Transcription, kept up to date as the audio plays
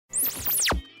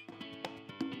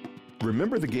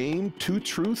Remember the game Two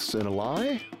Truths and a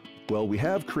Lie? Well, we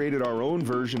have created our own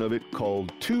version of it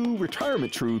called Two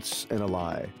Retirement Truths and a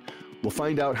Lie. We'll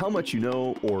find out how much you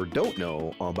know or don't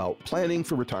know about planning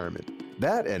for retirement.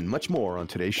 That and much more on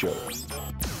today's show.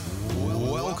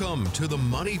 Welcome to The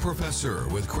Money Professor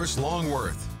with Chris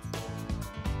Longworth.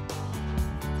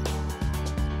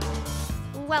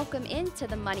 Welcome into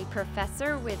The Money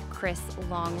Professor with Chris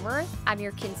Longworth. I'm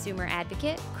your consumer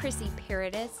advocate, Chrissy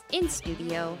Paradis, in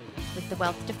studio with the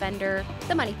Wealth Defender,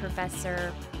 The Money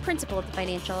Professor, principal of the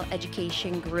Financial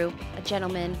Education Group, a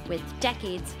gentleman with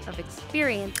decades of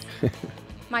experience,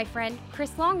 my friend,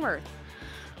 Chris Longworth.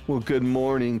 Well, good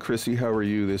morning, Chrissy. How are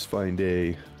you this fine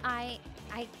day? I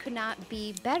could not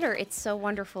be better. It's so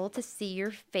wonderful to see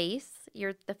your face.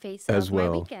 You're the face As of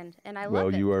well. my weekend, and I love Well,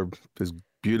 it. you are as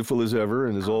beautiful as ever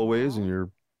and as always, and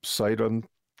your sight on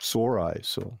sore eyes.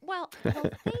 So Well,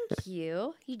 thank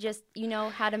you. You know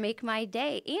how to make my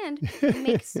day, and you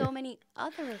make so many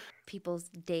other people's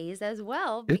days as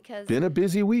well, because it's been a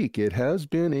busy week. It has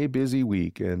been a busy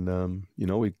week, and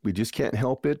we just can't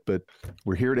help it, but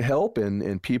we're here to help,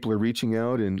 and people are reaching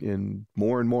out in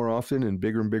more and more often and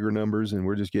bigger numbers, and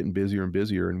we're just getting busier and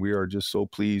busier, and we are just so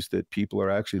pleased that people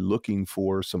are actually looking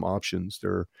for some options.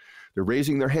 They're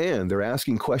raising their hand, they're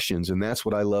asking questions, and that's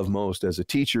what I love most as a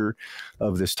teacher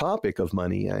of this topic of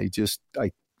money. It just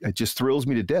thrills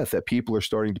me to death that people are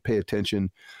starting to pay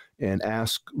attention and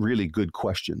ask really good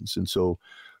questions. And so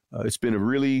it's been a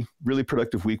really, really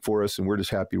productive week for us, and we're just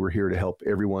happy we're here to help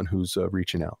everyone who's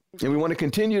reaching out. And we want to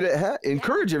continue to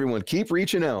encourage everyone. Keep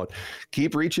reaching out.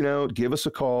 Keep reaching out. Give us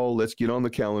a call. Let's get on the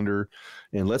calendar,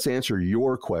 and let's answer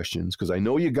your questions, because I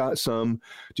know you got some,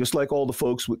 just like all the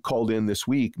folks who called in this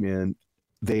week, man.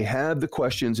 They have the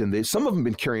questions, and some of them have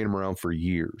been carrying them around for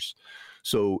years.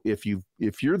 So if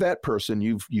you're that person,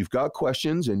 you've got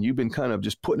questions and you've been kind of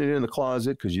just putting it in the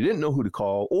closet because you didn't know who to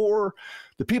call, or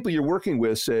the people you're working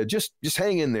with said, just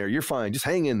hang in there. You're fine. Just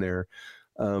hang in there.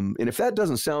 And if that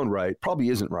doesn't sound right, probably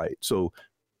isn't right. So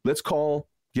let's call,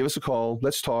 give us a call.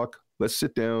 Let's talk. Let's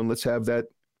sit down. Let's have that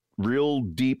real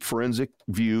deep forensic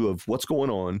view of what's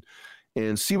going on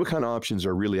and see what kind of options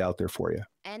are really out there for you.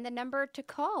 And the number to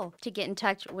call to get in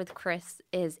touch with Chris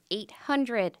is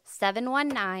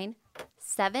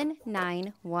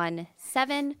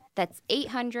 800-719-7917. That's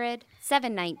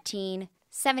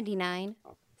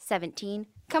 800-719-7917.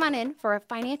 Come on in for a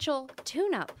financial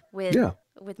tune-up with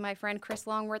my friend Chris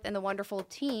Longworth and the wonderful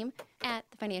team at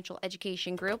the Financial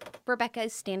Education Group. Rebecca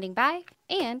is standing by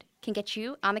and can get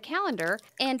you on the calendar.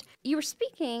 And you were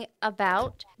speaking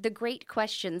about the great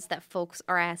questions that folks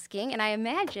are asking, and I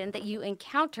imagine that you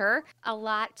encounter a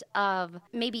lot of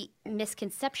maybe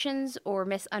misconceptions or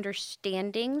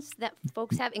misunderstandings that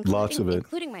folks have,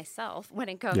 including myself, when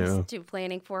it comes to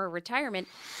planning for retirement.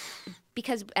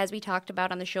 Because as we talked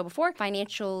about on the show before,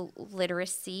 financial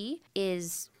literacy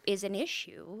is an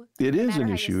issue. It is an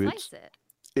how issue. You slice it.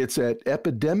 It's at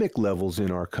epidemic levels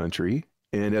in our country.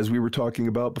 And as we were talking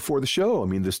about before the show, I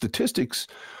mean, the statistics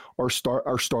are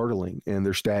startling and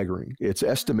they're staggering. It's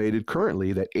estimated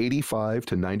currently that 85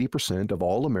 to 90% of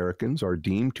all Americans are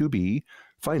deemed to be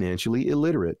financially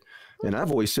illiterate. And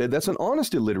I've always said that's an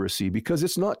honest illiteracy because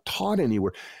it's not taught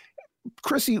anywhere.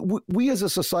 Chrissy, we as a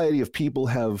society of people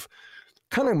have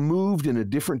kind of moved in a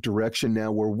different direction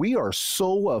now where we are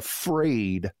so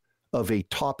afraid of a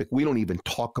topic. We don't even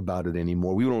talk about it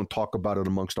anymore. We don't talk about it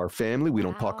amongst our family. We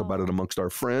don't talk about it amongst our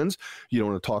friends. You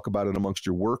don't want to talk about it amongst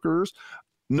your workers.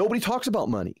 Nobody talks about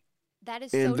money. That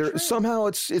is so true. Somehow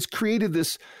it's created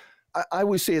this, I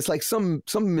always say it's like some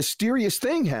mysterious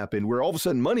thing happened where all of a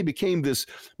sudden money became this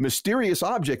mysterious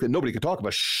object that nobody could talk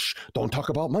about. Shh, don't talk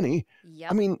about money.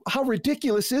 Yep. I mean, how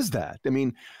ridiculous is that? I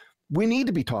mean, we need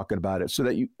to be talking about it so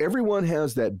that everyone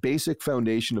has that basic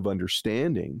foundation of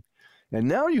understanding. And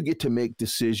now you get to make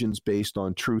decisions based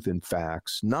on truth and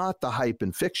facts, not the hype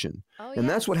and fiction. And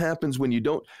that's what happens when you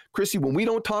don't, Chrissy, when we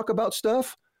don't talk about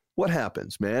stuff, what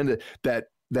happens, man? That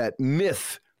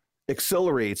myth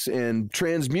accelerates and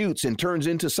transmutes and turns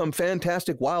into some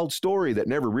fantastic wild story that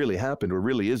never really happened or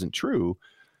really isn't true.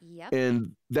 Yep.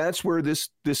 And that's where this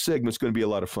segment's going to be a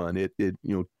lot of fun.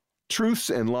 Truths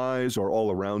and lies are all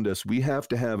around us. We have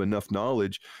to have enough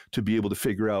knowledge to be able to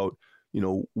figure out,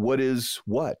 what is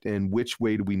what and which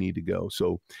way do we need to go.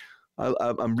 So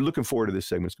I'm looking forward to this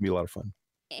segment. It's going to be a lot of fun.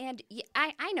 And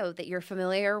I know that you're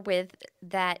familiar with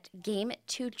that game,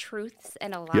 Two Truths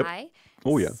and a Lie. Yep.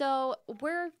 Oh, yeah. So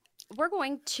we're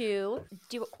going to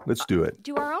Let's do it.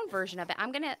 Do our own version of it.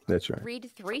 I'm going to read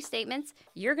 3 statements.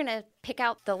 You're going to pick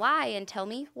out the lie and tell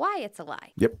me why it's a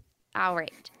lie. Yep. All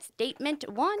right. Statement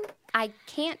 1, I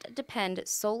can't depend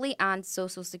solely on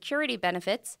Social Security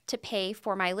benefits to pay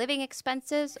for my living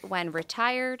expenses when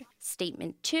retired.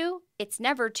 Statement 2, it's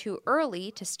never too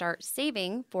early to start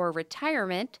saving for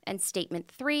retirement. And Statement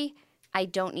 3, I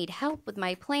don't need help with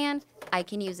my plan. I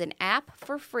can use an app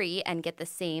for free and get the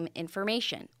same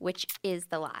information. Which is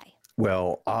the lie?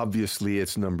 Well, obviously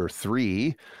it's number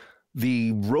 3.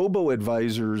 The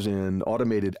robo-advisors and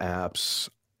automated apps,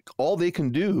 all they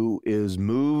can do is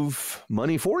move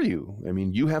money for you. I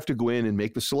mean, you have to go in and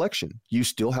make the selection. You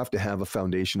still have to have a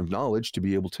foundation of knowledge to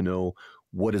be able to know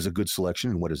what is a good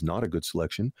selection and what is not a good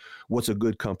selection, what's a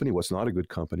good company, what's not a good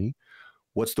company,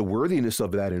 what's the worthiness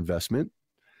of that investment.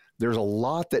 There's a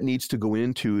lot that needs to go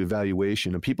into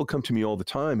evaluation, and people come to me all the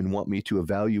time and want me to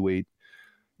evaluate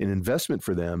an investment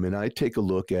for them. And I take a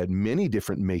look at many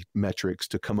different metrics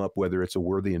to come up whether it's a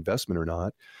worthy investment or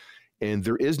not. And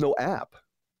there is no app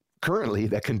currently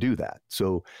that can do that.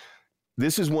 So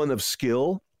this is one of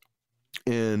skill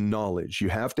and knowledge. You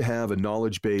have to have a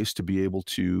knowledge base to be able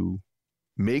to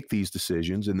make these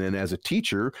decisions. And then as a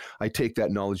teacher, I take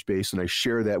that knowledge base and I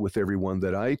share that with everyone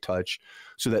that I touch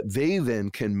so that they then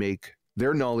can make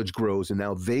their knowledge grows, and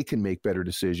now they can make better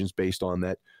decisions based on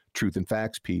that truth and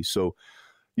facts piece. So,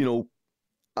 you know,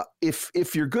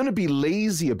 if you're going to be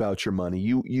lazy about your money,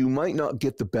 you might not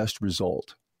get the best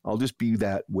result. I'll just be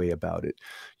that way about it.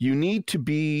 You need to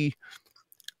be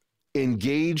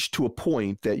engaged to a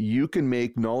point that you can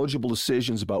make knowledgeable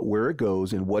decisions about where it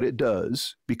goes and what it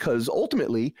does, because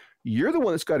ultimately you're the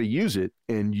one that's got to use it,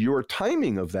 and your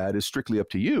timing of that is strictly up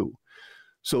to you.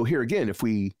 So here again, if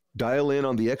we dial in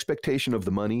on the expectation of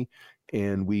the money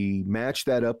and we match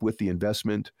that up with the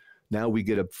investment, now we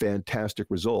get a fantastic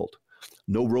result.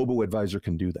 No robo-advisor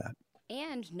can do that.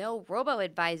 And no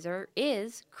robo-advisor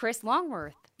is Chris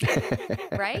Longworth,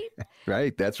 right?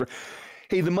 Right, that's right.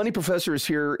 Hey, the Money Professor is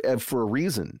here for a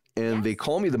reason, and yes, they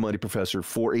call me the Money Professor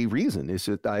for a reason. Is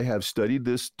that I have studied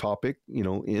this topic, you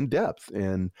know, in depth,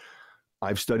 and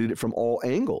I've studied it from all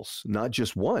angles, not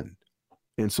just one.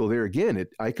 And so there again,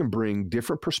 I can bring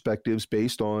different perspectives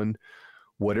based on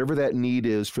whatever that need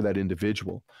is for that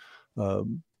individual.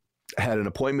 Had an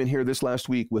appointment here this last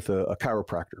week with a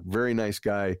chiropractor, very nice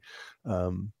guy.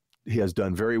 He has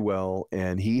done very well,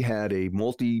 and he had a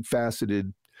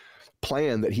multifaceted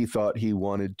plan that he thought he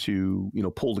wanted to, you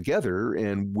know, pull together.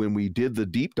 And when we did the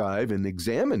deep dive and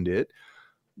examined it,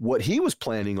 what he was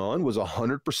planning on was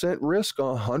 100% risk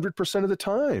 100% of the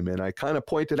time. And I kind of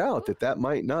pointed out that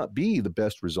might not be the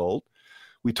best result.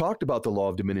 We talked about the law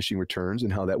of diminishing returns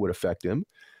and how that would affect him.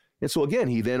 And so again,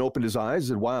 he then opened his eyes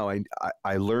and wow,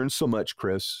 I learned so much,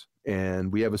 Chris.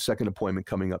 And we have a second appointment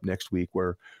coming up next week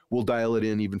where we'll dial it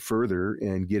in even further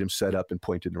and get him set up and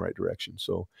pointed in the right direction.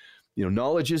 So, you know,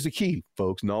 knowledge is the key,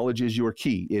 folks. Knowledge is your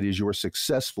key. It is your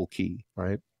successful key,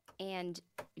 right? And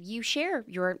you share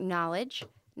your knowledge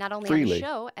not only freely on the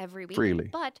show every week, freely,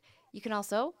 but you can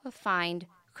also find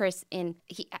Chris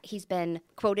he's been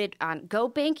quoted on Go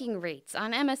Banking Rates,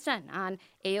 on MSN, on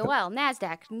AOL,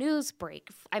 NASDAQ, Newsbreak.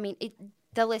 I mean,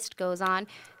 the list goes on.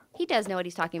 He does know what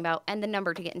he's talking about. And the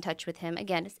number to get in touch with him,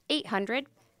 again, is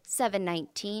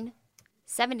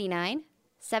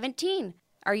 800-719-7917.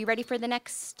 Are you ready for the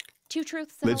next two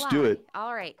truths and a lie? Let's do it.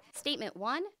 All right. Statement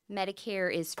 1, Medicare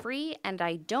is free and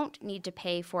I don't need to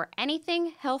pay for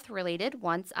anything health-related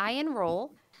once I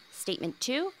enroll. Statement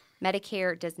 2,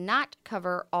 Medicare does not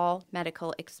cover all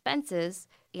medical expenses.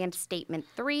 And Statement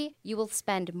 3, you will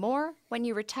spend more when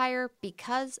you retire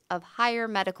because of higher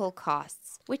medical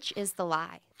costs. Which is the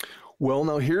lie? Well,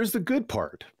 now here's the good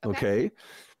part, okay?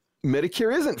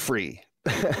 Medicare isn't free.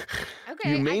 Okay,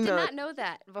 you may I did not know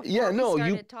that before we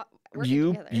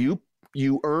started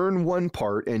you earn one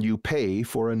part and you pay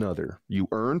for another. You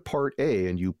earn Part A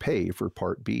and you pay for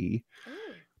Part B. Ooh.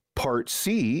 Part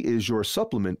C is your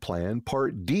supplement plan.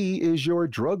 Part D is your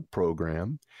drug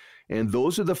program. And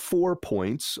those are the 4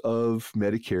 points of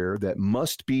Medicare that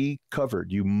must be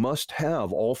covered. You must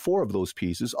have all 4 of those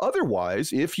pieces.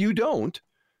 Otherwise, if you don't,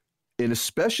 and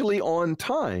especially on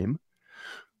time,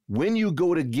 when you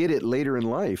go to get it later in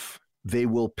life, they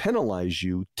will penalize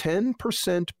you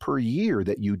 10% per year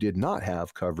that you did not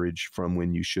have coverage from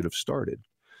when you should have started.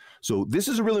 So this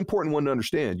is a really important one to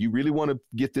understand. You really want to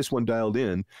get this one dialed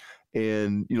in.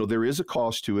 And, you know, there is a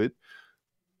cost to it.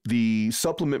 The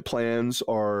supplement plans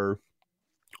are,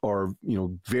 you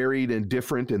know, varied and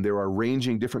different, and there are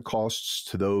ranging different costs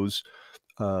to those.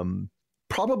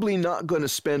 Probably not going to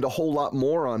spend a whole lot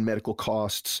more on medical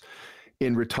costs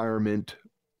in retirement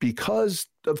because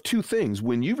of 2 things.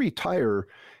 When you retire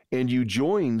and you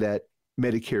join that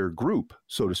Medicare group,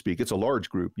 so to speak, it's a large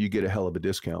group, you get a hell of a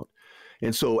discount.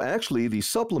 And so actually the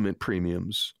supplement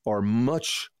premiums are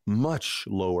much, much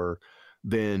lower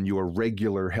than your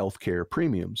regular healthcare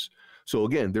premiums. So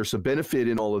again, there's a benefit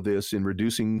in all of this in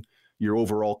reducing your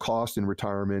overall cost in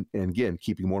retirement, and again,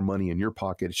 keeping more money in your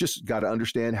pocket. It's just got to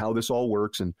understand how this all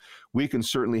works, and we can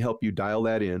certainly help you dial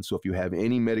that in. So if you have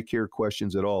any Medicare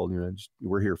questions at all,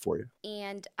 we're here for you.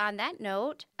 And on that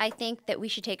note, I think that we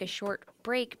should take a short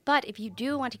break. But if you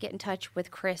do want to get in touch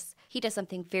with Chris, he does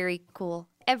something very cool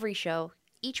every show.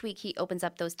 Each week, he opens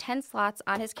up those 10 slots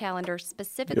on his calendar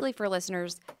specifically for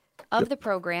listeners of the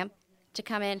program to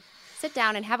come in, sit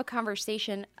down, and have a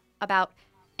conversation about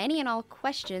any and all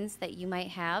questions that you might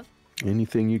have.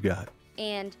 Anything you got.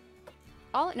 And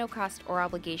all at no cost or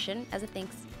obligation as a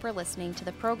thanks for listening to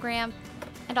the program.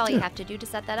 And all you have to do to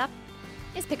set that up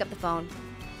is pick up the phone.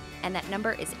 And that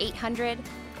number is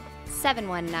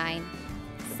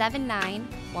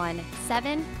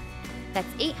 800-719-7917. That's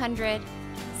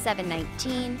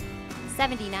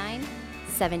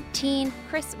 800-719-7917.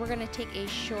 Chris, we're going to take a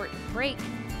short break.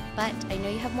 But I know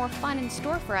you have more fun in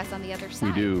store for us on the other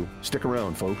side. We do. Stick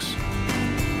around, folks.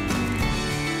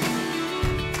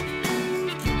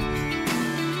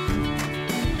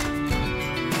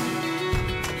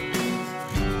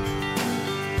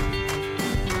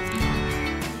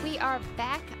 We are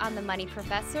back on The Money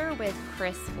Professor with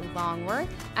Chris Longworth.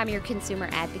 I'm your consumer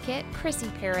advocate,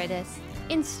 Chrissy Paradis,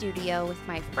 in studio with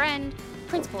my friend,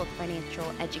 principal of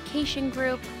Financial Education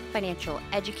Group, financial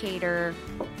educator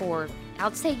for,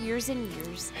 I'll say, years and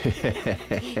years.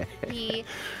 He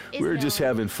is We're just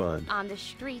having fun on the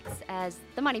streets as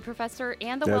the Money Professor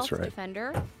and the Wealth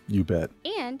Defender. You bet.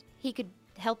 And he could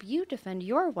help you defend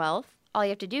your wealth. All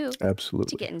you have to do Absolutely.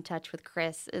 to get in touch with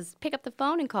Chris is pick up the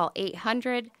phone and call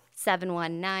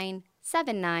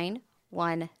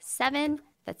 800-719-7917.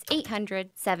 That's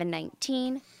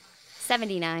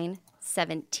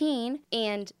 800-719-7917.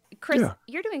 And Chris,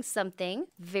 you're doing something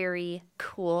very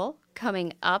cool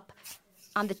coming up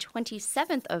on the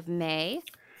 27th of May.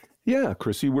 Yeah,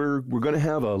 Chrissy, we're going to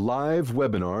have a live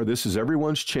webinar. This is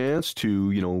everyone's chance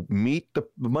to, meet the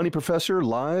Money Professor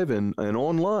live and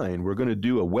online. We're going to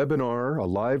do a webinar, a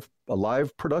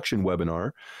live production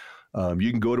webinar.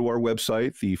 You can go to our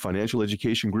website, the Financial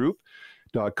Education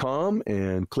Group.com,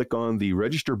 and click on the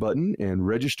register button and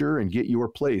register and get your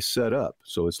place set up.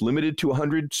 So it's limited to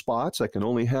 100 spots. I can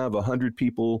only have 100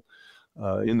 people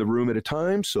in the room at a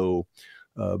time. So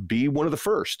be one of the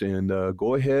first and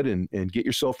go ahead and get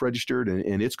yourself registered.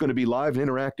 And it's going to be live and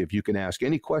interactive. You can ask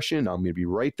any question. I'm going to be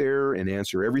right there and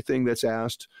answer everything that's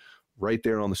asked right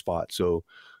there on the spot. So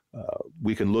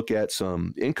we can look at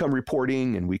some income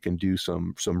reporting, and we can do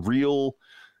some real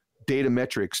data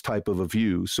metrics type of a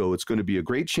view. So it's going to be a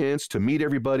great chance to meet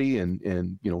everybody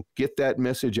and get that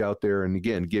message out there. And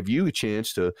again, give you a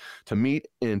chance to meet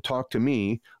and talk to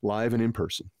me live and in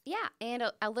person. Yeah, and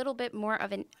a little bit more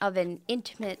of an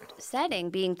intimate setting,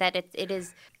 being that it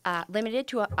is limited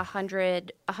to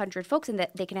 100 folks, and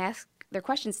that they can ask their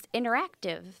questions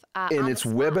interactive. And it's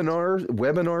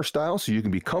webinar style, so you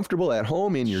can be comfortable at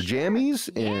home in your jammies.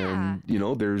 Yeah. And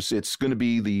it's going to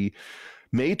be the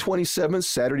May 27th,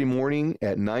 Saturday morning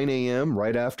at 9 a.m.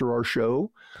 right after our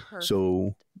show. Perfect.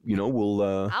 So,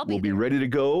 we'll be ready to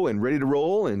go and ready to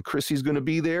roll, and Chrissy's going to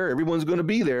be there. Everyone's going to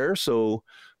be there. So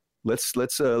let's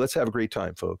have a great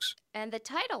time, folks. And the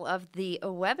title of the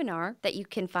webinar that you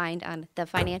can find on the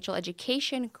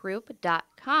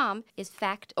financialeducationgroup.com is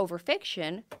Fact Over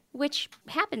Fiction, which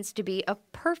happens to be a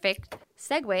perfect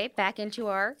segue back into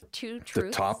our two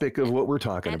truths. The topic of what we're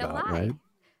talking about, right?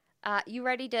 You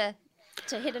ready to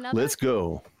hit another? Let's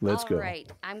go. Let's go. All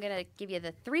right. I'm going to give you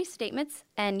the 3 statements,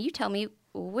 and you tell me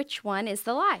which one is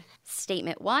the lie.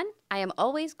 Statement 1, I am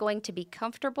always going to be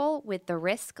comfortable with the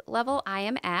risk level I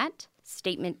am at.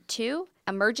 Statement 2,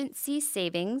 emergency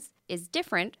savings is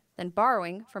different than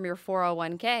borrowing from your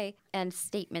 401k. And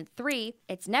statement 3,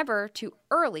 it's never too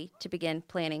early to begin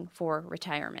planning for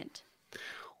retirement.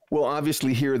 Well,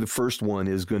 obviously here, the first one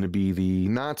is going to be the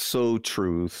not so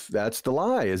truth. That's the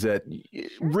lie, is that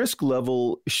risk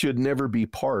level should never be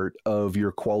part of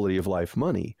your quality of life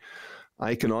money.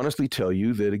 I can honestly tell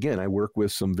you that, again, I work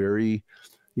with some very,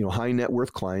 high net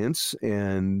worth clients,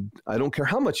 and I don't care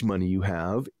how much money you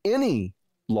have, any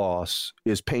loss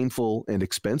is painful and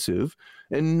expensive,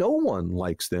 and no one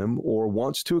likes them or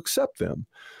wants to accept them.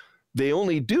 They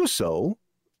only do so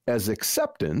as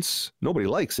acceptance. Nobody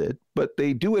likes it, but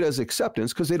they do it as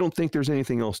acceptance because they don't think there's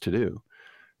anything else to do.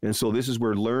 And so this is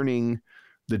where learning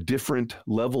the different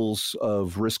levels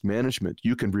of risk management.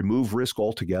 You can remove risk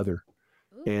altogether.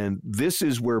 And this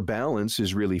is where balance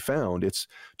is really found. It's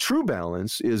true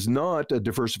balance is not a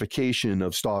diversification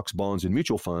of stocks, bonds, and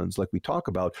mutual funds like we talk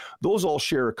about. Those all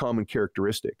share a common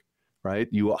characteristic, right?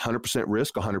 You 100%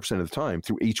 risk 100% of the time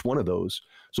through each one of those.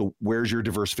 So where's your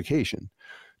diversification?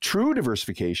 True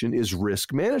diversification is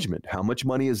risk management. How much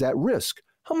money is at risk?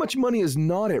 How much money is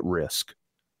not at risk?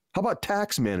 How about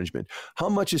tax management? How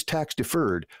much is tax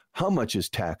deferred? How much is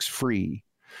tax free?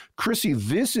 Chrissy,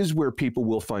 this is where people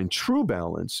will find true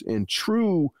balance and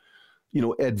true,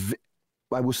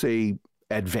 I will say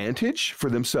advantage for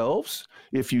themselves.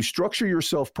 If you structure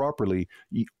yourself properly,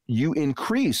 you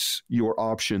increase your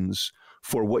options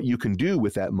for what you can do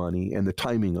with that money and the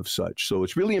timing of such. So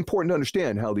it's really important to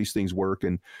understand how these things work.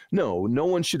 And no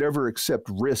one should ever accept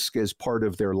risk as part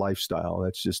of their lifestyle.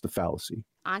 That's just a fallacy.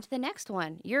 On to the next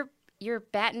one. You're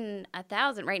batting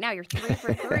 1,000 right now. You're 3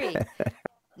 for 3.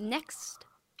 Next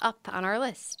up on our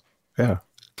list. Yeah.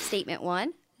 Statement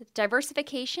 1,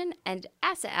 diversification and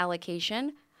asset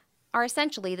allocation are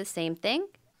essentially the same thing.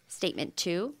 Statement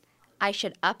 2, I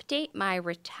should update my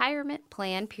retirement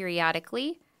plan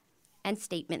periodically. And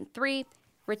statement 3,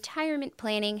 retirement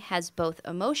planning has both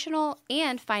emotional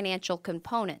and financial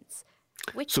components.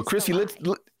 So Chrissy,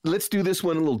 let's do this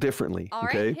one a little differently. All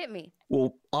okay? right, hit me.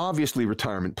 Well, obviously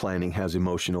retirement planning has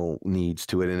emotional needs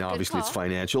to it, and obviously it's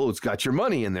financial. It's got your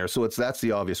money in there, so that's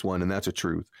the obvious one, and that's a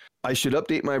truth. I should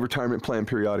update my retirement plan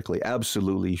periodically.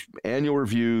 Absolutely. Annual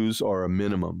reviews are a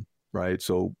minimum, right?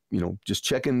 So, just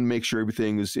check and make sure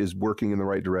everything is working in the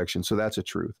right direction. So that's a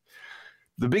truth.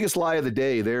 The biggest lie of the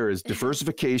day there is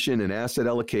diversification and asset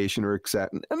allocation are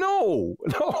exact. No.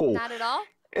 Not at all.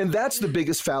 And that's the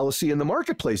biggest fallacy in the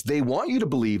marketplace. They want you to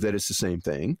believe that it's the same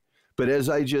thing. But as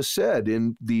I just said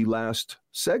in the last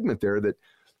segment there, that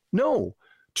no,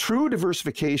 true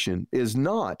diversification is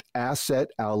not asset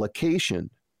allocation.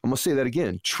 I'm going to say that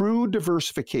again. True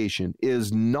diversification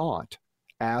is not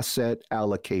asset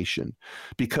allocation,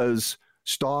 because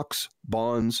stocks,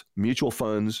 bonds, mutual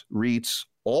funds, REITs,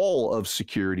 all of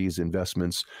securities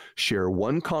investments share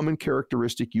one common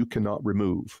characteristic you cannot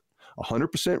remove: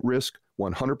 100% risk,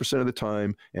 100% of the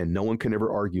time, and no one can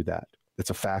ever argue that.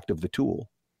 It's a fact of the tool.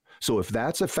 So if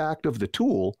that's a fact of the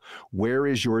tool, where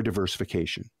is your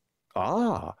diversification?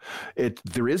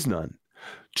 There is none.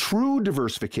 True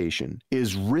diversification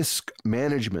is risk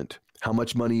management. How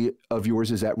much money of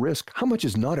yours is at risk? How much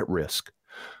is not at risk?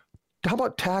 How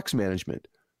about tax management?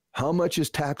 How much is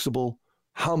taxable?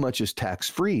 How much is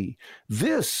tax-free?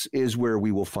 This is where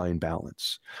we will find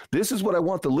balance. This is what I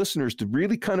want the listeners to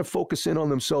really kind of focus in on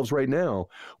themselves right now.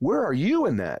 Where are you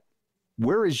in that?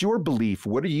 Where is your belief?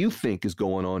 What do you think is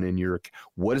going on in your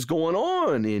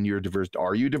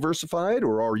Are you diversified,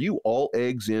 or are you all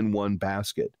eggs in one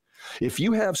basket? If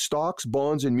you have stocks,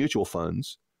 bonds, and mutual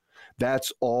funds,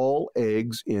 that's all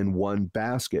eggs in one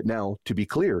basket. Now, to be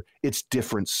clear, it's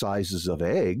different sizes of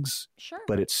eggs, sure,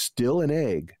 but it's still an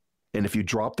egg. And if you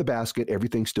drop the basket,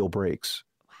 everything still breaks,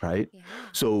 right? Yeah.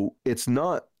 So it's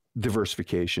not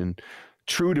diversification.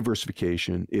 True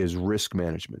diversification is risk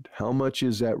management. How much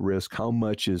is at risk? How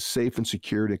much is safe and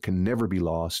secured? It can never be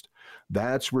lost.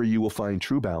 That's where you will find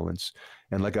true balance.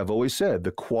 And like I've always said,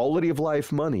 the quality of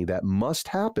life money that must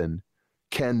happen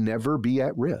can never be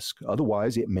at risk.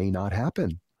 Otherwise, it may not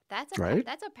happen. That's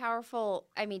a powerful,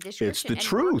 description. It's the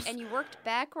truth. And you worked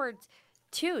backwards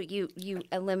too. You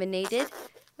eliminated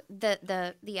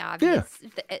the obvious,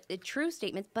 the true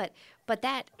statements, but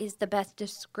that is the best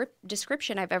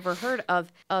description I've ever heard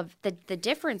of the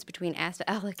difference between asset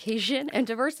allocation and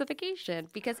diversification,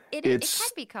 because it can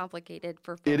be complicated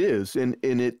for folks. It is, and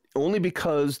it only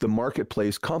because the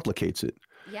marketplace complicates it.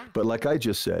 Yeah. But like I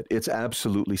just said, it's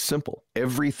absolutely simple.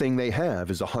 Everything they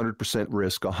have is 100%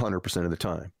 risk 100% of the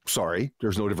time. Sorry,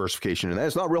 there's no diversification in that.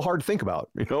 It's not real hard to think about,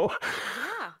 Yeah.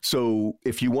 So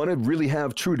if you want to really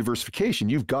have true diversification,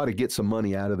 you've got to get some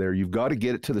money out of there. You've got to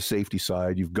get it to the safety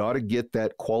side. You've got to get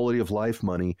that quality of life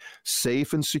money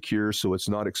safe and secure so it's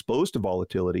not exposed to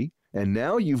volatility. And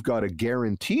now you've got a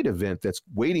guaranteed event that's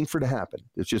waiting for to happen.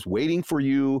 It's just waiting for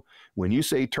you. When you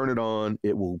say turn it on,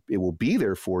 it will be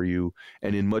there for you,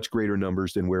 and in much greater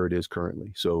numbers than where it is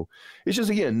currently. So it's just,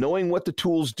 again, knowing what the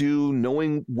tools do,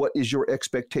 knowing what is your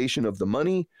expectation of the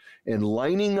money, and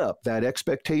lining up that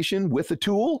expectation with the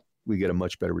tool, we get a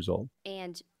much better result.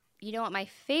 And you know what my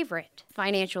favorite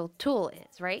financial tool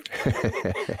is, right?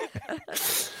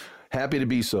 Happy to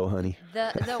be so, honey.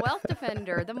 The Wealth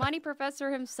Defender, the money professor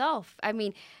himself.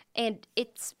 And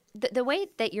it's the way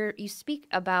that you speak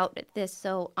about this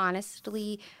so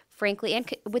honestly, frankly,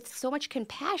 and with so much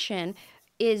compassion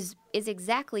is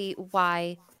exactly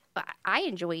why I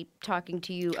enjoy talking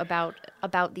to you about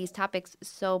these topics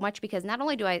so much, because not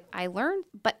only do I learn,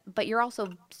 but you're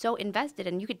also so invested,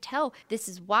 and you could tell this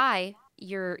is why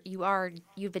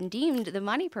you've been deemed the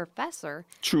money professor.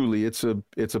 Truly, it's a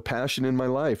passion in my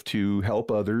life to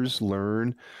help others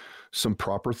learn some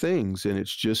proper things. And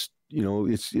it's just,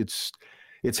 it's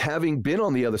having been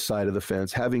on the other side of the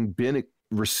fence, having been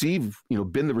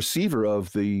been the receiver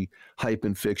of the hype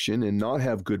and fiction and not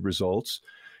have good results,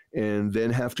 and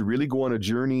then have to really go on a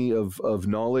journey of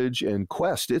knowledge and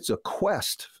quest. It's a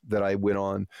quest that I went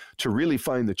on to really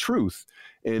find the truth.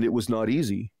 And it was not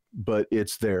easy, but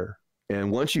it's there. And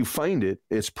once you find it,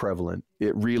 it's prevalent.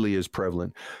 It really is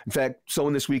prevalent. In fact,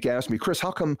 someone this week asked me, Chris,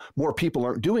 how come more people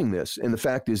aren't doing this? And the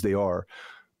fact is they are.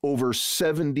 Over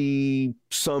 70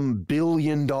 some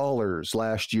billion dollars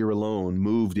last year alone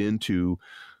moved into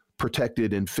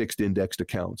protected and fixed indexed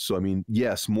accounts. So, I mean,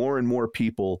 yes, more and more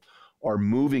people are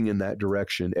moving in that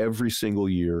direction every single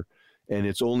year, and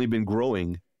it's only been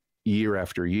growing year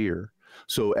after year.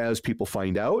 So as people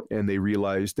find out and they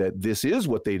realize that this is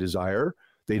what they desire,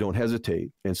 they don't hesitate.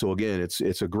 And so again,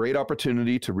 it's a great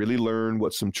opportunity to really learn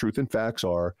what some truth and facts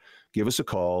are. Give us a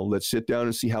call. Let's sit down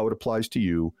and see how it applies to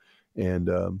you. And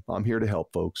I'm here to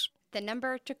help, folks. The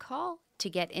number to call to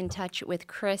get in touch with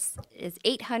Chris is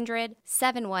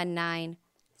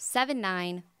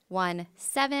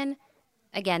 800-719-7917.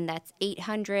 Again, that's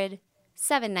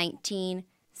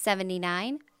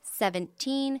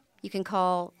 800-719-7917. You can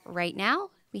call right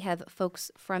now. We have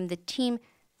folks from the team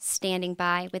standing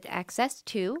by with access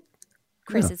to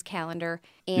Chris's calendar.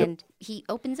 And he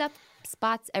opens up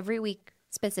spots every week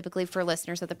specifically for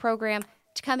listeners of the program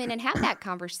to come in and have that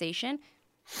conversation,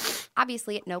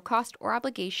 obviously at no cost or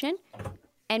obligation,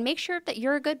 and make sure that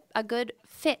you're a good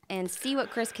fit and see what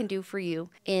Chris can do for you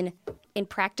in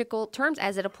practical terms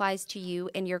as it applies to you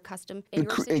and your custom in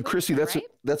your situation. And Chrissy,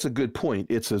 that's a good point.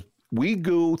 We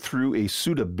go through a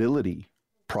suitability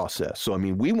process. So, I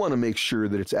mean, we want to make sure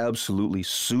that it's absolutely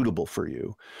suitable for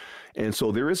you. And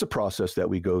so there is a process that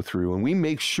we go through, and we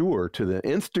make sure to the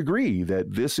nth degree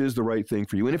that this is the right thing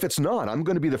for you. And if it's not, I'm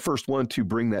going to be the first one to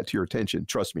bring that to your attention.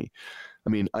 Trust me. I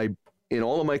mean, in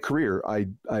all of my career,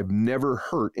 I've never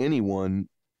hurt anyone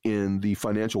in the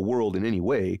financial world in any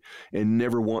way, and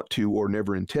never want to or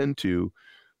never intend to.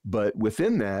 But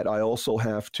within that, I also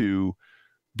have to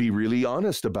be really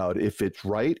honest about it. If it's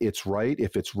right, it's right.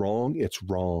 If it's wrong, it's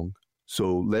wrong.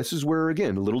 So this is where,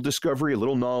 again, a little discovery, a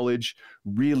little knowledge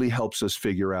really helps us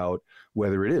figure out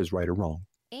whether it is right or wrong.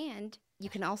 And you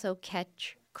can also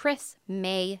catch Chris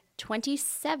May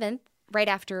 27th, right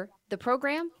after the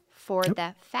program, for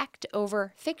the Fact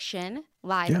Over Fiction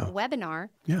live webinar.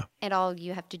 Yeah. And all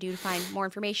you have to do to find more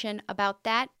information about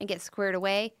that and get squared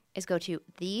away is go to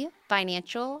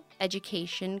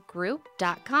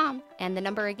thefinancialeducationgroup.com. And the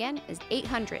number again is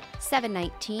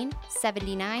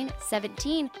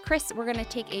 800-719-7917. Chris, we're going to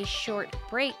take a short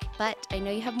break, but I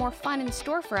know you have more fun in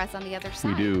store for us on the other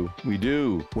side. We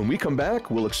do. When we come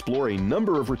back, we'll explore a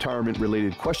number of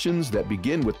retirement-related questions that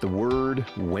begin with the word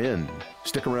when.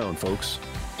 Stick around, folks.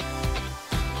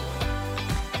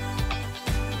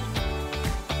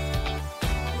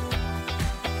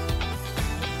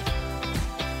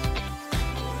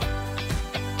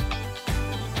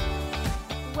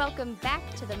 Welcome back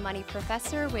to The Money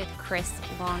Professor with Chris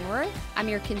Longworth. I'm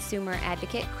your consumer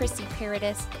advocate, Chrissy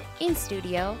Paradis, in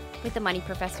studio with the Money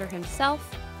Professor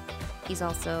himself. He's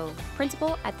also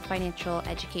principal at the Financial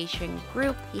Education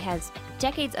Group. He has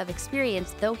decades of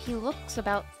experience, though he looks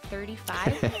about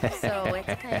 35, so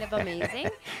it's kind of amazing.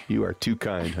 You are too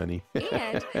kind, honey.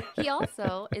 And he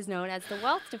also is known as the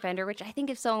Wealth Defender, which I think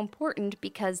is so important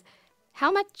because how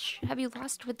much have you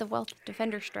lost with the Wealth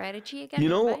Defender strategy again? You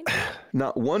know,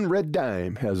 not one red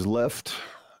dime has left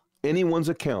anyone's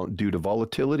account due to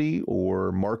volatility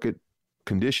or market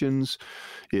conditions.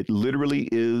 It literally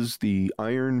is the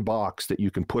iron box that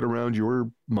you can put around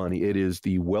your money. It is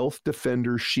the Wealth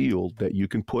Defender shield that you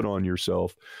can put on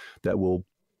yourself that will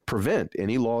prevent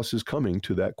any losses coming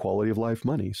to that quality of life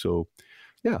money. So,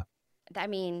 yeah. I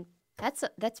mean, that's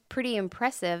pretty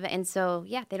impressive. And so,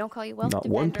 yeah, they don't call you Wealth Defender.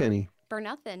 Not one penny. For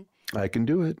nothing. I can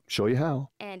do it. Show you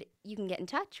how. And you can get in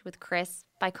touch with Chris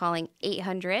by calling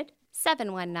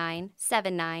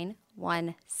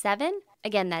 800-719-7917.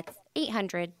 Again, that's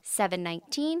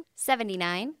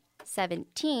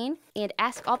 800-719-7917. And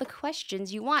ask all the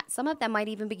questions you want. Some of them might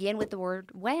even begin with the word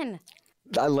when.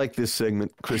 I like this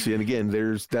segment, Chrissy. And again,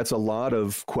 that's a lot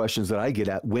of questions that I get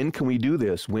at. When can we do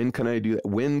this? When can I do that?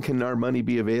 When can our money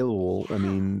be available? I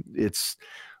mean,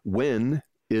 when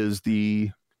is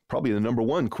probably the number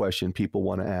one question people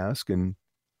want to ask. And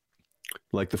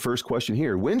Like the first question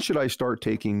here, when should I start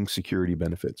taking security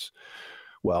benefits?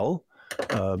 Well,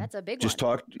 that's a big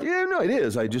one. Yeah, no, it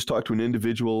is. I just talked to an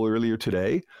individual earlier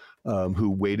today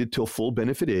who waited till full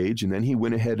benefit age, and then he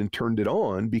went ahead and turned it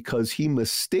on because he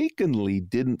mistakenly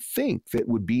didn't think that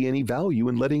would be any value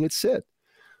in letting it sit.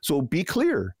 So be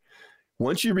clear.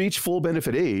 Once you reach full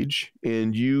benefit age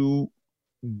and you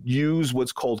use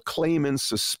what's called claim and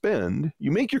suspend,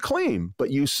 you make your claim,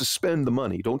 but you suspend the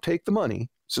money. Don't take the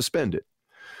money, suspend it.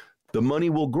 The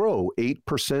money will grow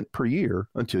 8% per year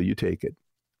until you take it.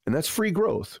 And that's free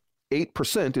growth.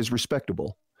 8% is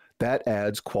respectable. That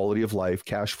adds quality of life,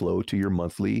 cash flow to your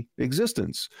monthly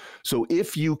existence. So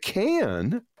if you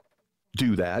can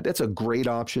do that, that's a great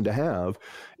option to have,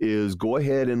 is go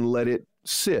ahead and let it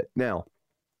sit. Now,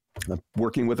 I'm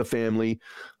working with a family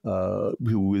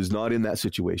who is not in that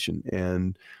situation,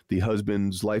 and the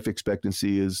husband's life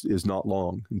expectancy is not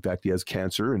long. In fact, he has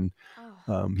cancer, and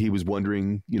he was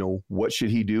wondering, what should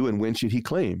he do and when should he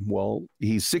claim? Well,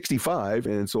 he's 65,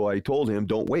 and so I told him,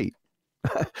 don't wait.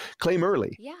 Claim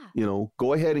early. Yeah.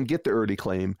 Go ahead and get the early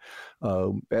claim.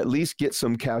 At least get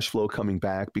some cash flow coming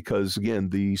back, because again,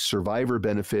 the survivor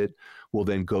benefit will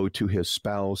then go to his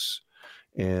spouse,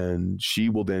 and she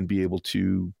will then be able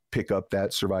to pick up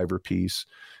that survivor piece,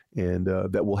 and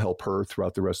that will help her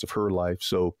throughout the rest of her life.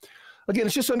 So again,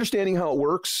 it's just understanding how it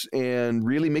works and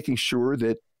really making sure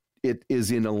that it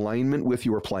is in alignment with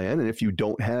your plan. And if you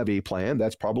don't have a plan,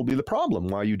 that's probably the problem,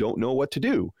 why you don't know what to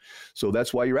do. So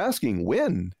that's why you're asking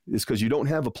when, is because you don't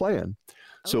have a plan.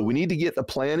 So we need to get the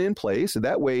plan in place. And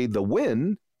that way the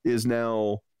when is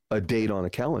now a date on a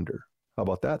calendar. How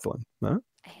about that one? Huh?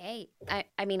 Hey,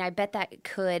 I mean, I bet that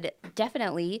could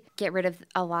definitely get rid of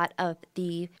a lot of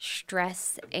the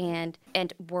stress and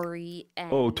worry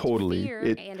and totally. fear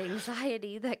and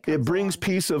anxiety that comes It brings along.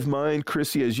 peace of mind,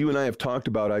 Chrissy. As you and I have talked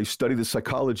about, I study the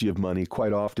psychology of money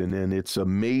quite often, and it's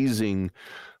amazing.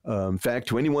 In fact,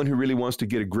 to anyone who really wants to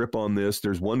get a grip on this,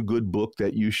 there's one good book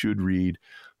that you should read.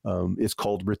 It's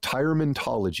called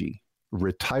Retirementology.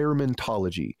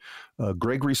 Retirementology.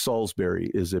 Gregory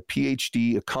Salisbury is a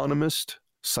PhD economist,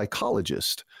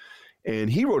 psychologist, and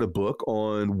he wrote a book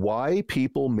on why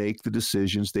people make the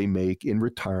decisions they make in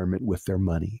retirement with their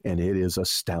money, and it is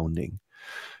astounding.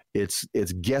 It's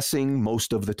guessing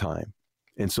most of the time.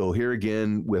 And so here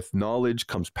again, with knowledge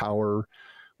comes power.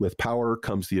 With power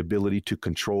comes the ability to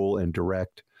control and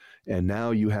direct. And now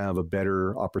you have a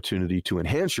better opportunity to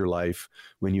enhance your life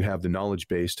when you have the knowledge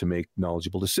base to make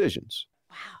knowledgeable decisions.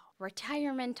 Wow.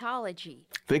 Retirementology.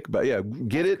 Think about,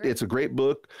 get it. It's a great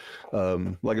book.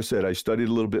 Like I said, I studied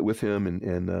a little bit with him,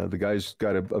 and the guy's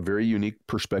got a very unique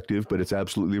perspective, but it's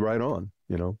absolutely right on,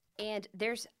 And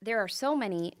there are so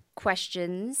many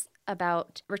questions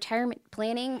about retirement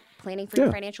planning for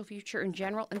your financial future in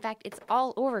general. In fact, it's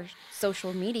all over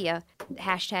social media.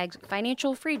 Hashtags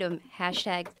financial freedom,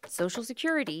 hashtags social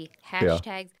security,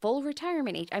 hashtags full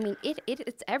retirement age. I mean,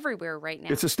 it's everywhere right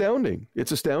now. It's astounding.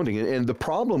 It's astounding. And the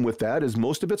problem with that is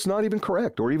most of it's not even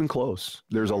correct or even close.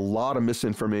 There's a lot of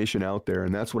misinformation out there.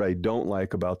 And that's what I don't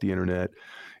like about the internet,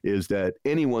 is that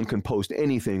anyone can post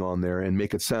anything on there and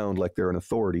make it sound like they're an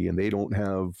authority, and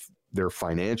they're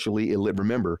financially illiterate.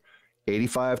 Remember,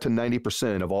 85 to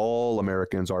 90% of all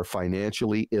Americans are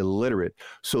financially illiterate.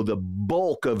 So the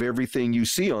bulk of everything you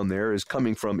see on there is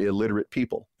coming from illiterate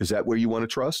people. Is that where you want to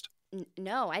trust?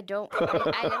 No, I don't.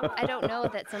 I don't know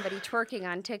that somebody twerking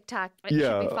on TikTok should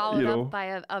be followed up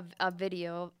by a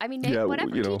video. I mean,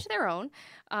 whatever, teach their own.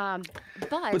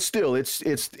 But still,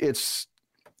 it's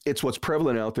what's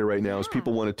prevalent out there right now is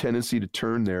people want a tendency to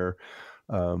turn there.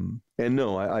 And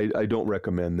no, I don't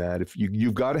recommend that. If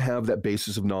you've got to have that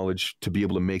basis of knowledge to be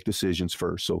able to make decisions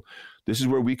first. So this is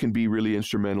where we can be really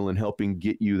instrumental in helping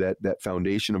get you that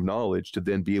foundation of knowledge to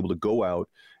then be able to go out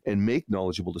and make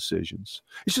knowledgeable decisions.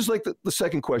 It's just like the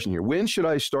second question here. When should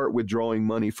I start withdrawing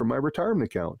money from my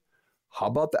retirement account? How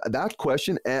about that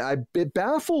question? It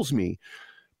baffles me,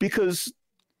 because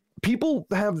people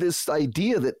have this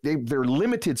idea that they're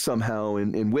limited somehow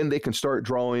in when they can start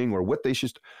drawing or what they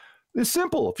should. It's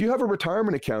simple. If you have a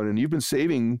retirement account and you've been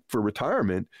saving for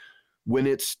retirement, when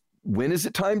is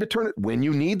it time to turn it? When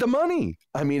you need the money.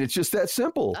 I mean, it's just that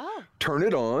simple. Oh. Turn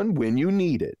it on when you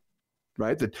need it,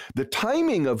 right? The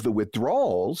timing of the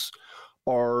withdrawals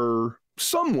are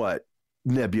somewhat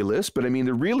nebulous, but I mean,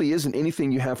 there really isn't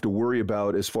anything you have to worry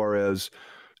about as far as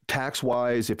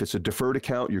tax-wise. If it's a deferred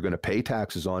account, you're going to pay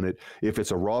taxes on it. If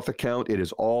it's a Roth account, it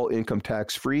is all income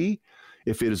tax-free.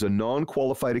 If it is a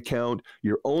non-qualified account,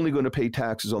 you're only going to pay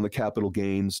taxes on the capital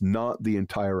gains, not the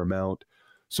entire amount.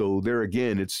 So there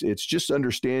again, it's just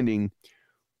understanding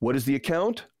what is the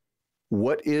account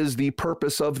what is the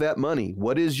purpose of that money?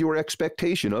 What is your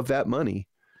expectation of that money?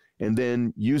 And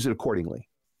then use it accordingly.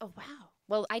 Oh, wow.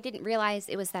 Well, I didn't realize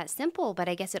it was that simple, but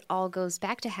I guess it all goes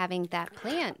back to having that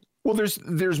plan. Well,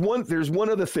 there's one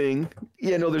other thing.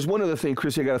 Yeah, no, there's one other thing,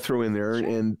 Chris, I got to throw in there,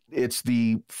 and it's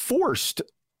the forced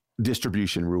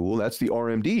distribution rule. That's the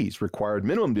RMDs, required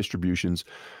minimum distributions.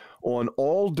 On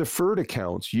all deferred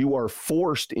accounts, you are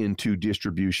forced into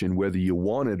distribution whether you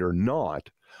want it or not,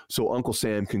 so Uncle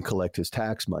Sam can collect his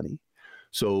tax money.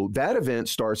 So that event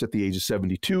starts at the age of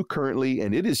 72 currently,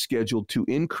 and it is scheduled to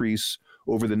increase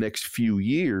over the next few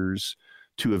years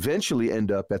to eventually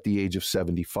end up at the age of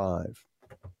 75.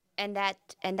 And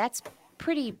that's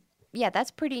pretty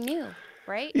new,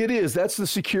 right? It is. That's the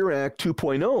Secure Act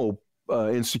 2.0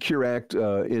 and Secure Act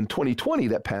in 2020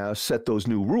 that passed, set those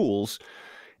new rules.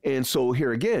 And so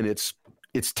here again, it's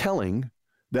telling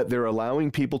that they're allowing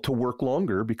people to work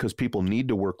longer because people need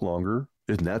to work longer.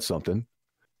 Isn't that something?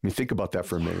 I mean, think about that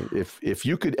for a minute. If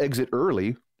you could exit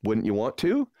early, wouldn't you want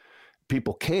to?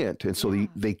 People can't. And so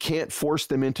they can't force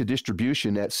them into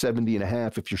distribution at 70 and a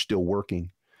half if you're still working.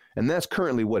 And that's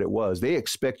currently what it was. They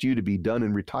expect you to be done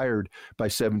and retired by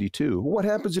 72. What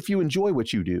happens if you enjoy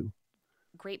what you do?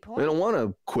 Great point. I don't want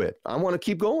to quit. I want to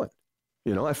keep going.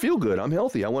 I feel good. I'm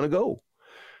healthy. I want to go.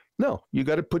 No, you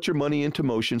got to put your money into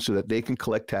motion so that they can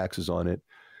collect taxes on it.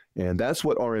 And that's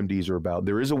what RMDs are about.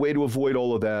 There is a way to avoid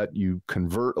all of that. You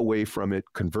convert away from it,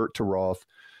 convert to Roth,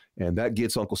 and that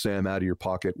gets Uncle Sam out of your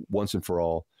pocket once and for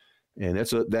all. And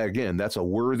that's a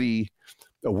worthy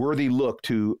look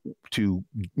to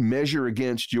measure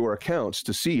against your accounts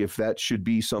to see if that should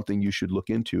be something you should look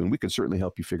into. And we can certainly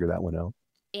help you figure that one out.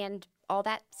 And all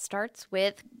that starts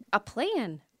with a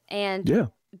plan. And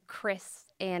Chris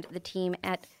and the team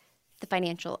at the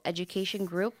Financial Education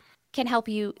Group can help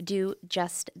you do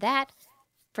just that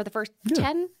for the first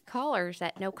 10 callers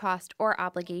at no cost or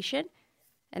obligation.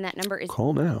 And that number is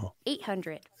call now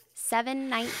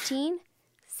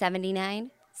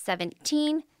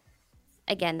 800-719-7917.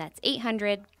 Again, that's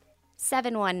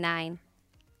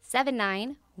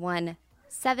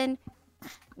 800-719-7917.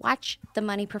 Watch The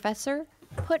Money Professor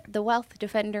put the Wealth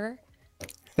Defender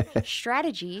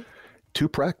strategy to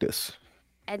practice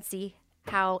and see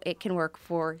how it can work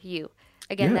for you.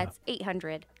 Again, that's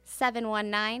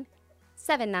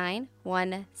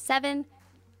 800-719-7917.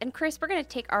 And Chris, we're going to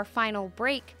take our final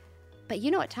break, but you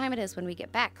know what time it is when we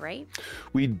get back, right?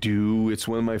 We do. It's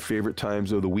one of my favorite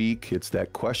times of the week. It's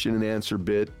that question and answer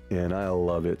bit, and I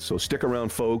love it. So stick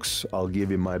around, folks. I'll give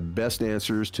you my best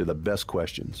answers to the best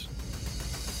questions.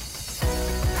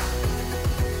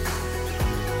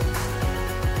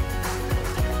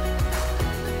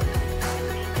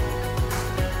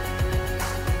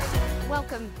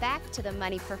 Welcome back to The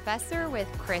Money Professor with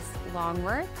Chris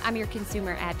Longworth. I'm your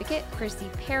consumer advocate, Chrissy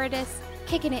Paradis,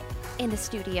 kicking it in the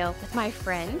studio with my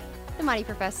friend, the Money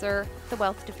Professor, the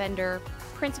Wealth Defender,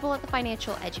 principal at the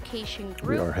Financial Education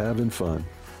Group. We are having fun.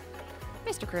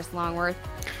 Mr. Chris Longworth.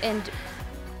 And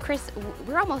Chris,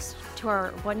 we're almost to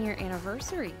our 1-year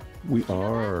anniversary. We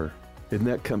are. Isn't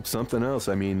that something else?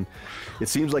 I mean, it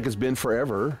seems like it's been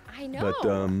forever. I know. But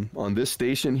on this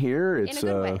station here, it's...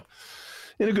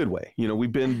 In a good way.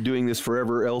 We've been doing this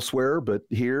forever elsewhere, but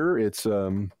here it's,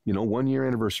 1-year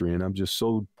anniversary. And I'm just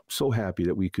so happy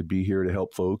that we could be here to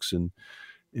help folks and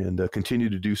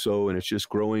continue to do so. And it's just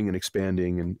growing and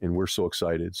expanding. And we're so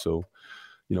excited. So,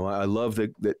 I love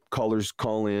that callers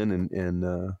call in and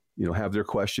have their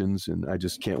questions. And I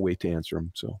just can't wait to answer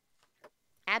them. So.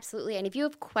 Absolutely. And if you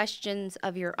have questions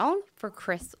of your own for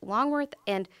Chris Longworth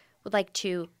and would like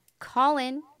to call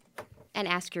in and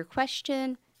ask your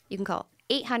question, you can call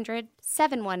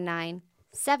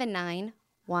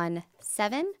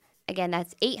 800-719-7917. Again,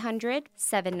 that's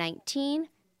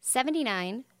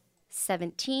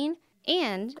 800-719-7917.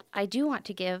 And I do want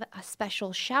to give a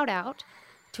special shout out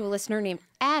to a listener named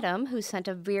Adam who sent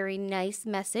a very nice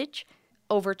message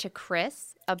over to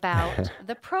Chris about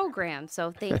the program.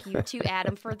 So thank you to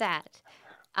Adam for that.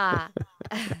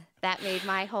 That made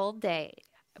my whole day.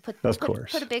 Put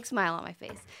a big smile on my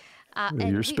face.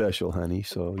 You're special, honey,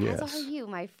 so yes. As are you,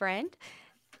 my friend.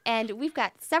 And we've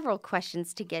got several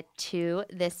questions to get to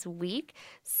this week.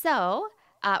 So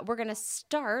we're going to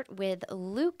start with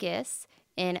Lucas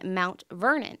in Mount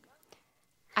Vernon.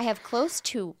 I have close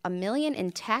to $1 million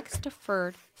in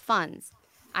tax-deferred funds.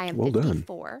 I am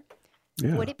 54.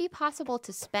 Yeah. Would it be possible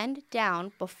to spend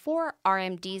down before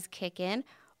RMDs kick in,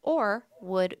 or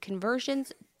would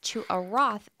conversions to a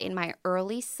Roth in my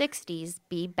early 60s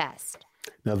be best?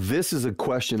 Now, this is a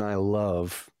question I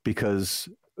love because,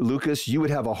 Lucas, you would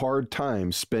have a hard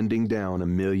time spending down $1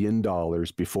 million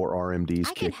before RMDs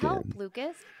kicked in. I can help,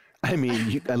 Lucas. I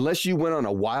mean, unless you went on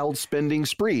a wild spending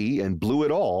spree and blew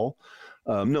it all,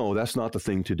 no, that's not the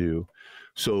thing to do.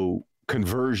 So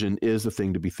conversion is the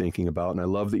thing to be thinking about. And I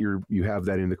love that you have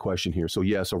that in the question here. So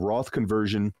yes, a Roth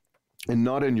conversion, and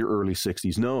not in your early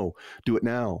 60s. No, do it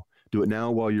now. Do it now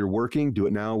while you're working. Do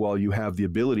it now while you have the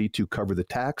ability to cover the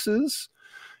taxes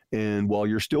and while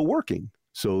you're still working.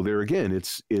 So there again,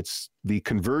 it's the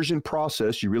conversion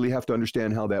process. You really have to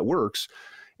understand how that works.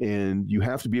 And you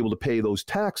have to be able to pay those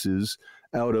taxes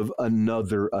out of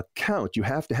another account. You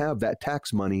have to have that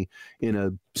tax money in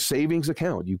a savings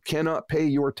account. You cannot pay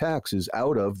your taxes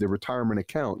out of the retirement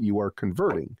account you are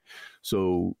converting.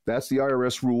 So that's the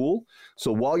IRS rule.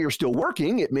 So while you're still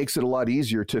working, it makes it a lot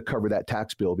easier to cover that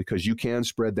tax bill because you can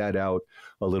spread that out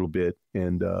a little bit,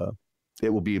 and it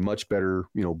will be a much better,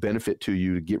 benefit to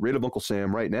you to get rid of Uncle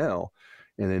Sam right now.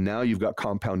 And then now you've got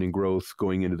compounding growth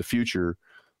going into the future.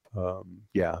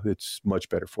 It's much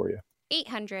better for you.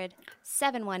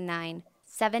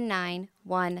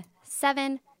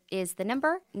 800-719-7917 is the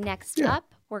number. Next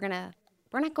up, we're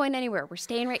not going anywhere. We're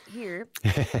staying right here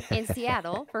in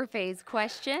Seattle for Faye's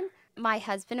question. My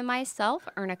husband and myself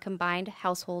earn a combined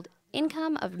household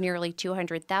income of nearly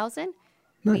 $200,000.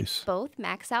 Nice. We both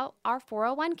max out our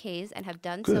 401ks and have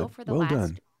done so for the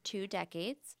last 2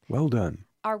 decades. Well done.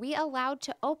 Are we allowed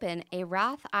to open a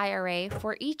Roth IRA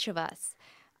for each of us?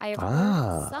 I have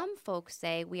heard some folks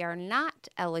say we are not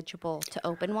eligible to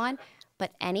open one,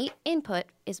 but any input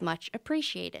is much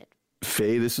appreciated.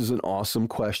 Faye, this is an awesome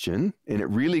question, and it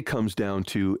really comes down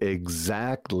to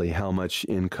exactly how much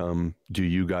income do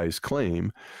you guys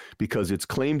claim, because it's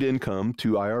claimed income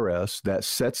to IRS that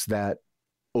sets that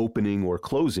opening or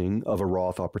closing of a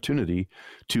Roth opportunity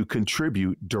to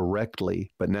contribute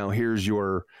directly. But now here's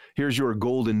your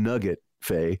golden nugget,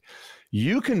 Faye.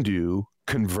 You can do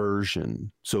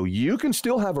conversion. So you can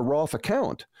still have a Roth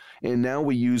account. And now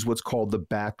we use what's called the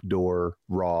backdoor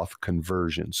Roth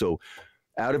conversion. So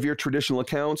out of your traditional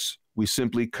accounts, we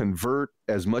simply convert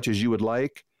as much as you would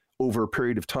like over a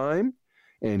period of time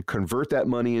and convert that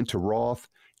money into Roth.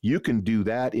 You can do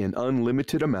that in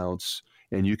unlimited amounts,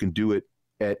 and you can do it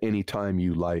at any time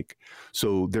you like.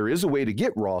 So there is a way to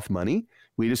get Roth money.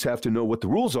 We just have to know what the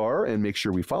rules are and make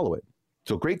sure we follow it.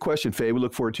 So great question, Faye. We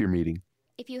look forward to your meeting.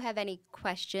 If you have any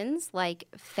questions like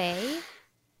Faye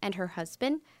and her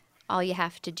husband, all you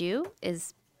have to do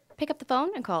is pick up the phone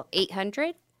and call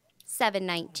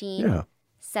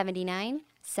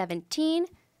 800-719-7917.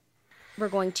 We're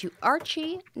going to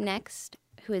Archie next,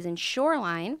 who is in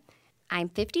Shoreline. I'm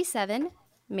 57,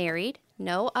 married,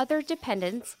 no other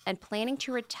dependents, and planning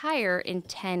to retire in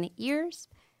 10 years.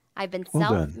 I've been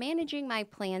self-managing my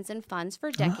plans and funds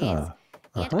for decades.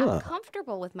 And I'm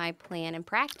comfortable with my plan and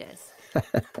practice.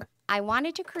 I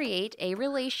wanted to create a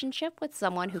relationship with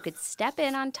someone who could step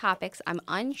in on topics I'm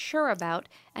unsure about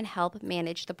and help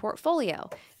manage the portfolio.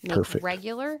 Make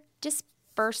regular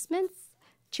disbursements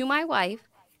to my wife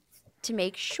to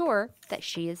make sure that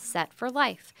she is set for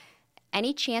life.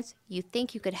 Any chance you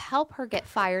think you could help her get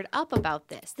fired up about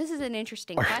this? This is an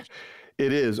interesting question.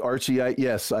 It is, Archie.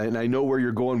 And I know where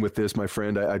you're going with this, my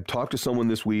friend. I talked to someone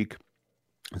this week.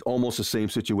 Almost the same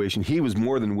situation. He was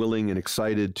more than willing and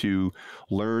excited to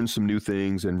learn some new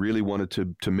things and really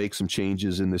wanted to make some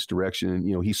changes in this direction.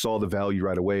 And, he saw the value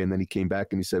right away. And then he came back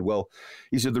and he said,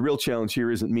 the real challenge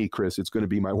here isn't me, Chris. It's going to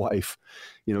be my wife.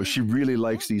 She really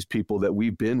likes these people that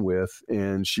we've been with,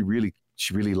 and she really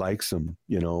likes them,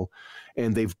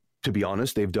 and to be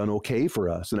honest, they've done okay for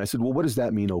us. And I said, well, what does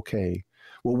that mean? Okay.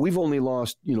 Well, we've only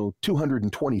lost,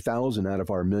 220,000 out of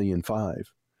our $1.5 million.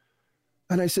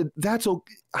 And I said,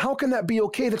 how can that be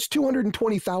okay? That's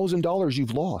 $220,000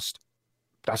 you've lost.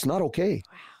 That's not okay.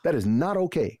 Wow. That is not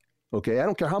okay. Okay. I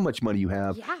don't care how much money you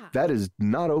have. Yeah. That is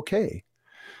not okay.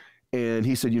 And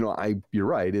he said, you're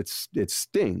right. It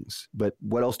stings, but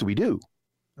what else do we do?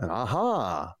 And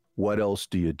what else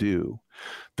do you do?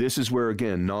 This is where,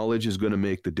 again, knowledge is going to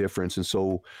make the difference. And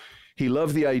so he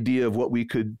loved the idea of what we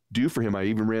could do for him. I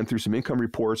even ran through some income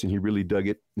reports and he really dug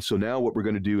it. And so now what we're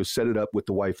going to do is set it up with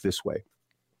the wife this way.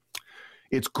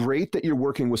 It's great that you're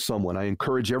working with someone. I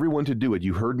encourage everyone to do it.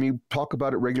 You heard me talk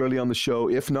about it regularly on the show.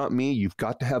 If not me, you've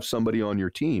got to have somebody on your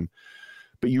team.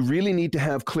 But you really need to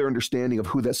have clear understanding of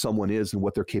who that someone is and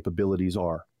what their capabilities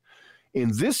are.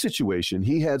 In this situation,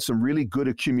 he had some really good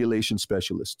accumulation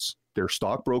specialists. They're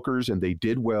stockbrokers and they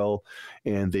did well,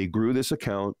 and they grew this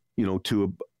account,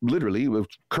 to literally,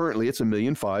 currently it's $1.5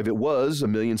 million. It was $1.7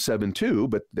 million too,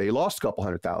 but they lost a couple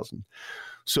 $100,000.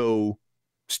 So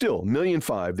still $1.5 million.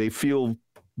 They feel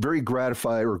very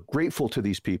gratified or grateful to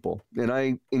these people. And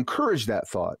I encourage that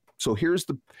thought. So here's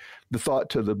the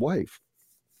thought to the wife.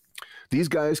 These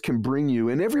guys can bring you,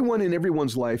 and everyone in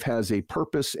everyone's life has a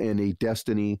purpose and a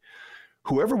destiny.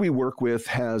 Whoever we work with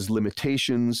has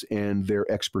limitations and their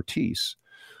expertise.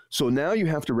 So now you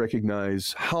have to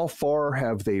recognize how far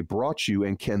have they brought you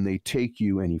and can they take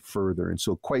you any further? And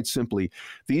so quite simply,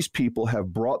 these people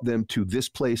have brought them to this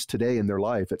place today in their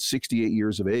life at 68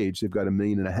 years of age. They've got $1.5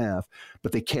 million,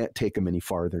 but they can't take them any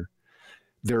farther.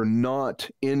 They're not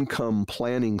income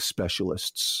planning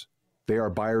specialists. They are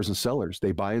buyers and sellers.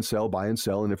 They buy and sell,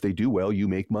 and if they do well, you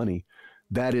make money.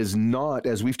 That is not,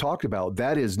 as we've talked about,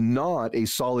 that is not a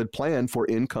solid plan for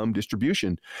income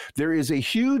distribution. There is a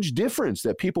huge difference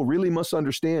that people really must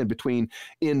understand between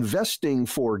investing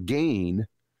for gain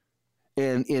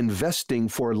and investing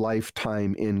for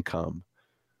lifetime income.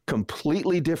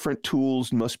 Completely different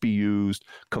tools must be used,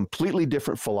 completely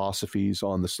different philosophies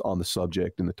on the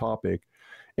subject and the topic,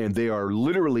 and they are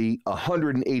literally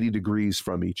 180 degrees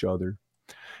from each other.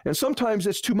 And sometimes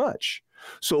it's too much.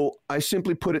 So I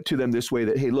simply put it to them this way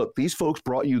that, hey, look, these folks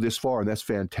brought you this far, and that's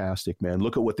fantastic, man.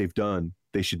 Look at what they've done.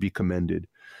 They should be commended.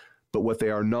 But what they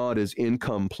are not is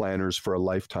income planners for a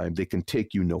lifetime. They can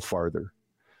take you no farther.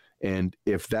 And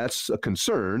if that's a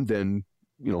concern, then,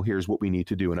 here's what we need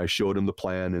to do. And I showed them the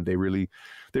plan, and they really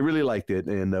liked it.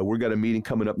 And we've got a meeting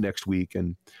coming up next week,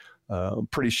 and I'm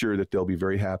pretty sure that they'll be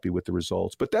very happy with the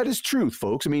results. But that is truth,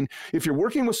 folks. I mean, if you're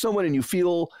working with someone and you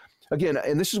feel, again,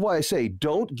 and this is why I say,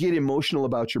 don't get emotional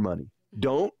about your money.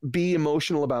 Don't be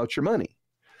emotional about your money.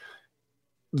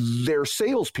 They're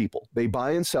salespeople. They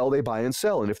buy and sell.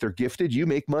 And if they're gifted, you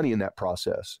make money in that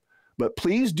process. But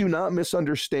please do not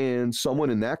misunderstand someone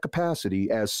in that capacity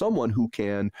as someone who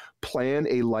can plan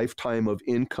a lifetime of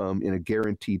income in a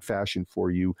guaranteed fashion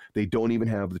for you. They don't even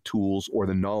have the tools or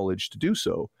the knowledge to do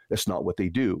so. That's not what they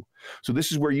do. So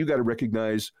this is where you got to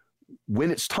recognize when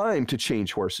it's time to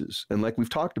change horses. And like we've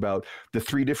talked about, the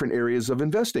 3 different areas of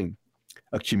investing: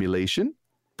 accumulation,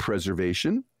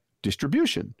 preservation,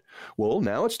 distribution. Well,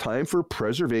 now it's time for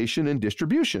preservation and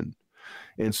distribution.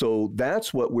 And so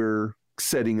that's what we're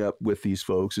setting up with these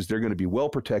folks, is they're going to be well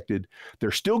protected.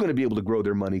 They're still going to be able to grow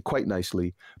their money quite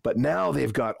nicely, but now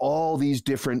they've got all these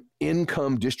different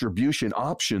income distribution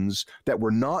options that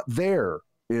were not there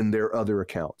in their other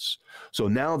accounts. So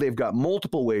now they've got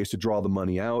multiple ways to draw the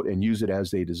money out and use it as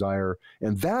they desire.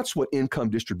 And that's what income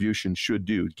distribution should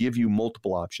do, give you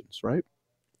multiple options, right?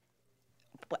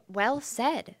 Well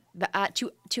said.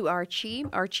 To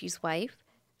Archie's wife,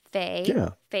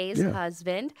 Faye, Faye's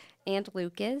husband, and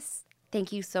Lucas,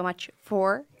 thank you so much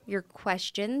for your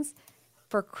questions.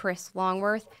 For Chris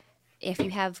Longworth, if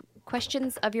you have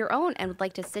questions of your own and would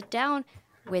like to sit down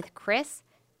with Chris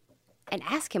and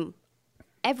ask him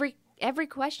every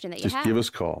question that you have, just give us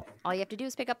a call. All you have to do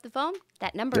is pick up the phone.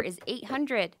 That number is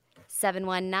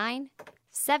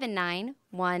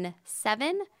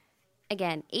 800-719-7917.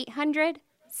 Again,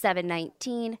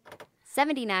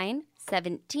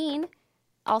 800-719-7917.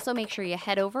 Also, make sure you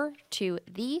head over to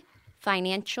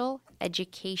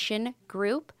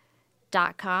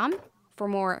thefinancialeducationgroup.com for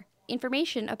more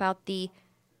information about the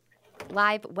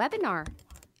live webinar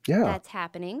that's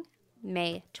happening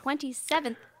May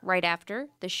 27th, right after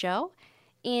the show.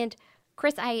 And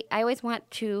Chris, I always want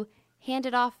to hand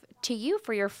it off to you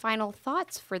for your final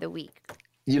thoughts for the week.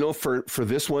 For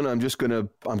this one, I'm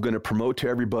going to promote to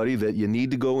everybody that you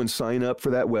need to go and sign up for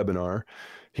that webinar.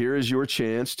 Here is your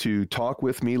chance to talk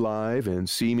with me live and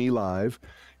see me live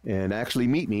and actually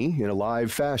meet me in a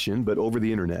live fashion, but over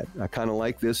the internet. I kind of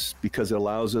like this because it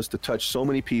allows us to touch so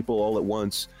many people all at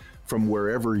once from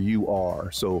wherever you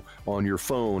are. So on your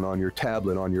phone, on your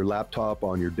tablet, on your laptop,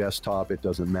 on your desktop, it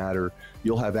doesn't matter.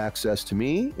 You'll have access to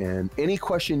me, and any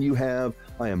question you have,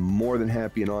 I am more than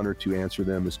happy and honored to answer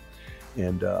them.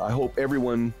 And I hope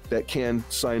everyone that can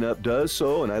sign up does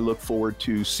so, and I look forward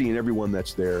to seeing everyone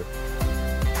that's there.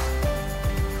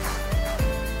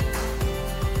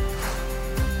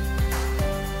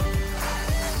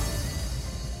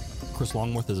 Chris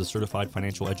Longworth is a certified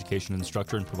financial education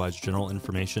instructor and provides general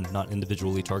information, not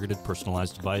individually targeted,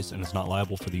 personalized advice, and is not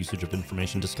liable for the usage of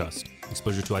information discussed.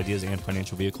 Exposure to ideas and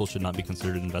financial vehicles should not be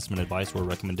considered investment advice or a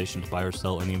recommendation to buy or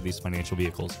sell any of these financial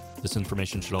vehicles. This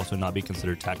information should also not be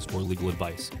considered tax or legal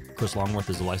advice. Chris Longworth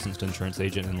is a licensed insurance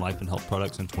agent in life and health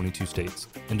products in 22 states.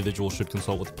 Individuals should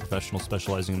consult with a professional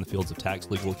specializing in the fields of tax,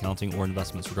 legal accounting, or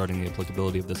investments regarding the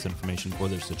applicability of this information for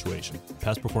their situation.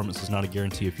 Past performance is not a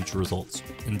guarantee of future results.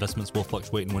 Investments Amounts will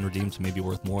fluctuate and when redeemed may be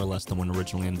worth more or less than when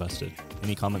originally invested.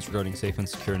 Any comments regarding safe and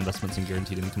secure investments and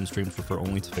guaranteed income streams refer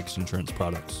only to fixed insurance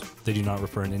products. They do not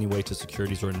refer in any way to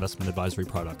securities or investment advisory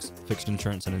products. Fixed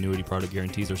insurance and annuity product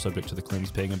guarantees are subject to the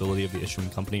claims paying ability of the issuing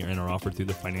company and are offered through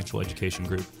the Financial Education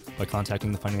Group. By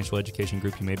contacting the Financial Education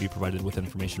Group, you may be provided with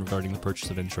information regarding the purchase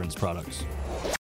of insurance products.